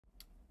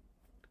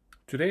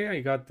Today I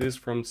got this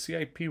from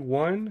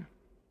Cip1.com.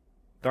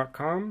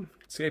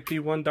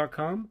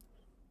 Cip1.com.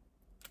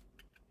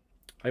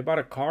 I bought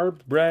a car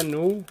brand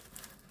new.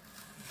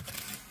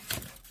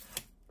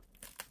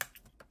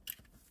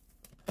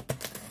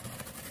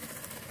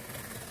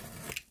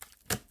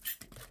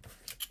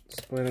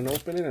 Let's go ahead and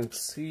open it and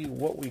see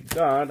what we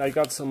got. I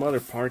got some other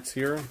parts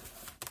here.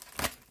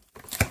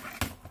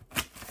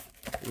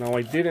 Now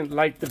I didn't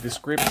like the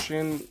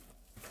description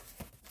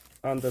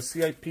on the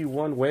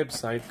Cip1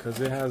 website because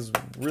it has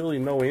really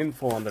no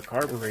info on the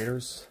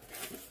carburetors.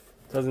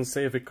 Doesn't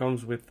say if it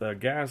comes with the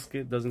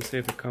gasket, doesn't say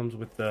if it comes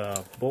with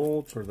the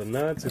bolts or the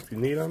nuts if you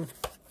need them.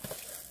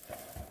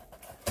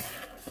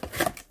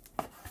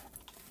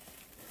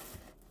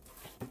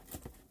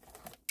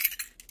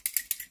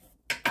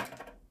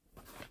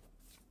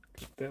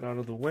 Get that out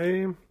of the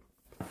way.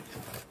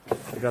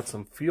 I got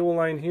some fuel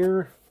line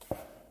here.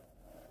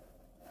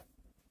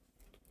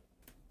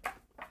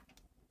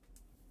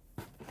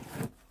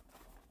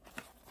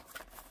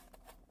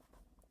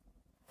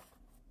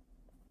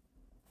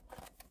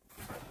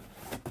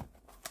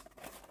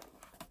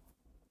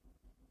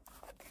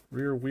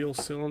 Rear wheel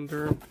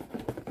cylinder.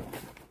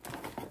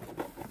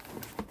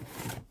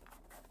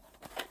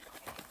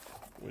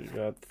 We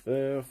got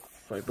the,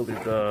 I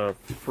believe, the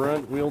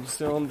front wheel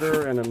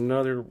cylinder and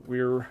another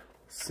rear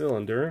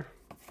cylinder.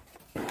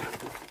 We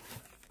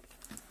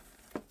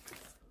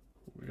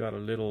got a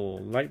little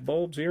light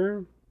bulbs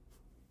here.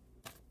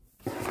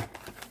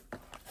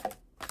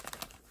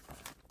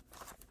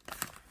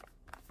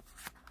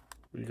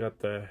 We got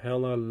the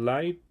Hella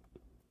light,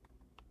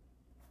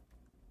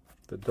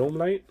 the dome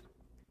light.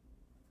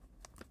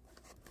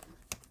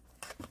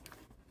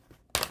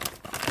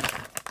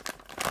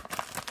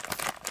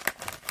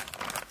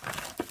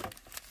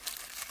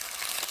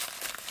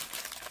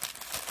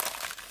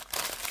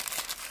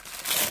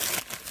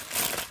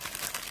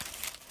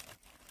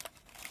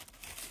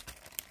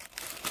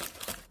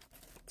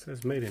 It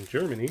says made in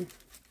Germany.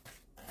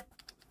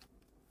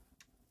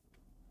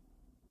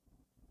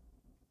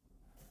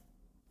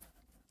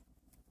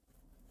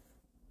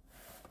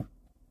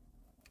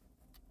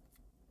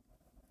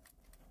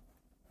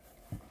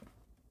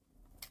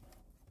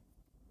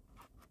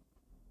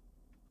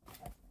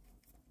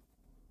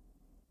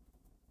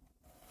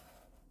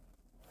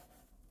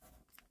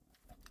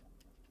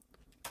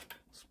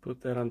 Let's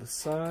put that on the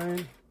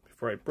side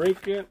before I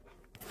break it.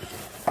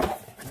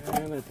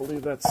 And I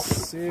believe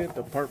that's it,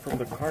 apart from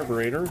the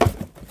carburetor.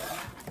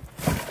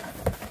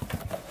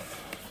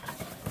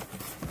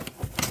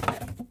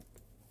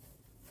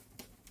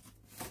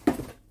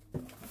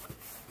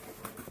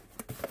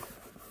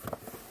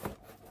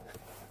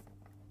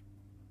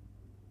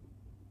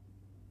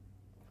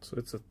 So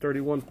it's a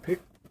 31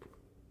 pick.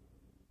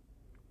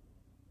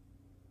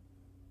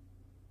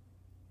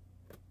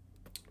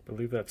 I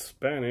believe that's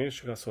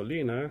Spanish,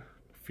 gasolina,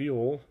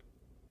 fuel.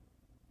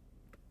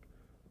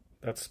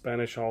 That's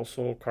Spanish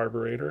also,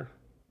 carburetor.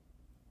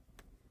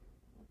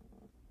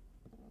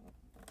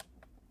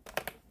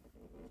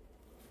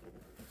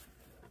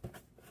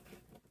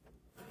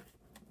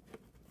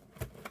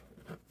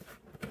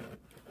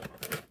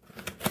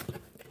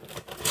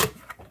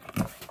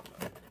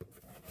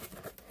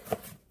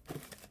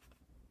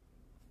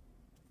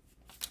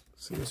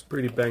 Seems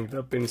pretty banged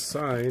up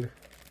inside.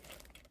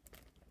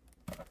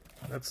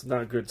 That's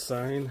not a good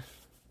sign.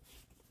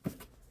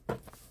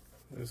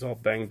 It's all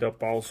banged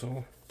up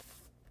also.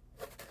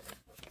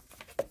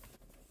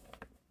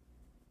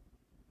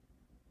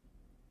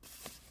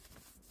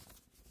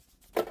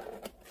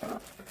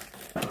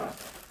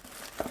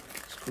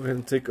 Go ahead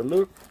and take a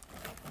look.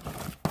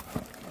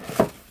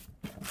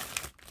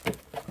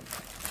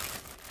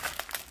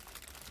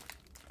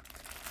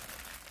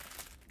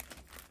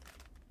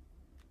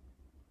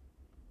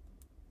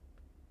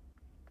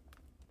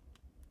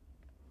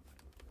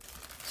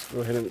 Let's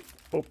go ahead and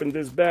open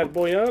this bad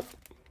boy up.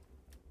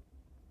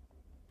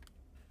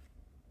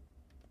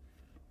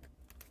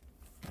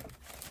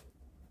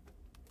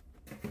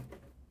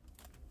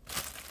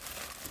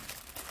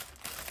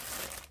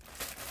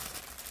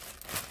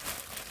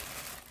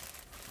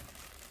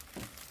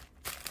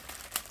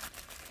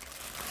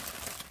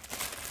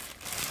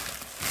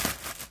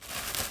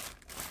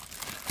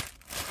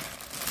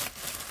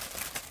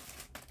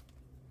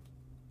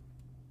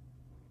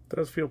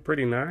 Does feel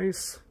pretty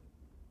nice.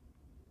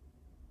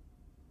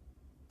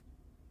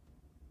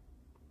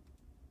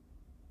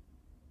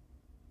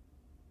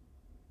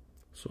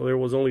 So there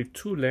was only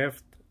two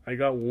left. I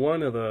got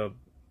one of the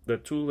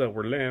two that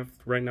were left.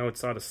 Right now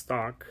it's out of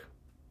stock.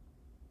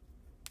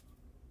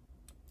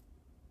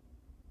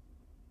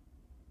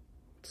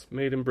 It's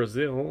made in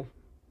Brazil.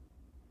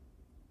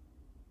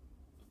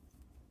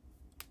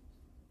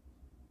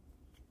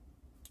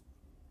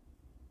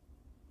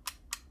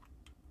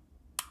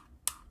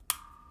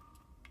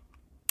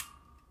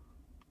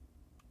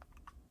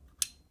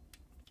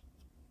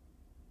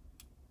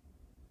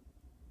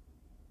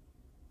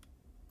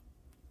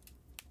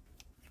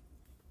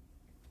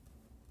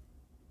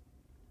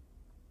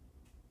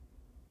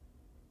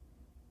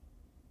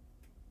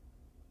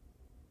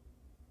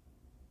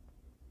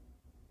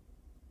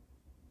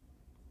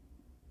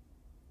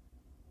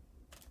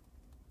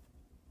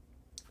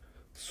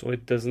 So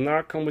it does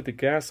not come with the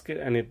gasket,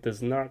 and it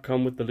does not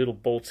come with the little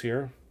bolts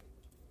here.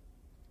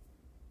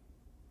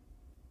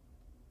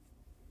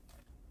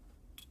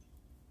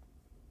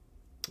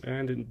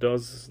 And it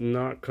does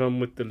not come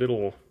with the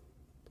little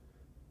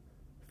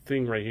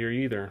thing right here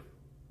either.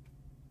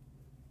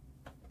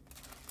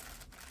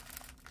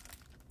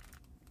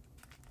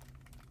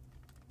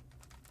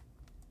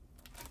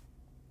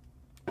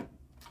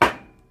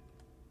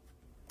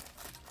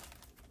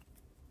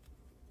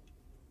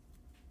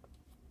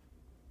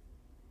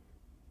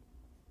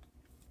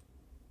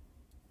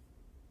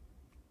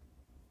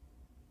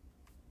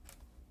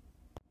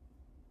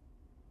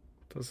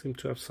 Does seem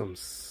to have some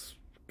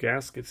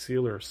gasket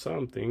sealer or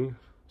something.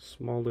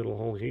 Small little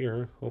hole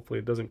here. Hopefully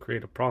it doesn't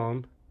create a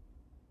problem.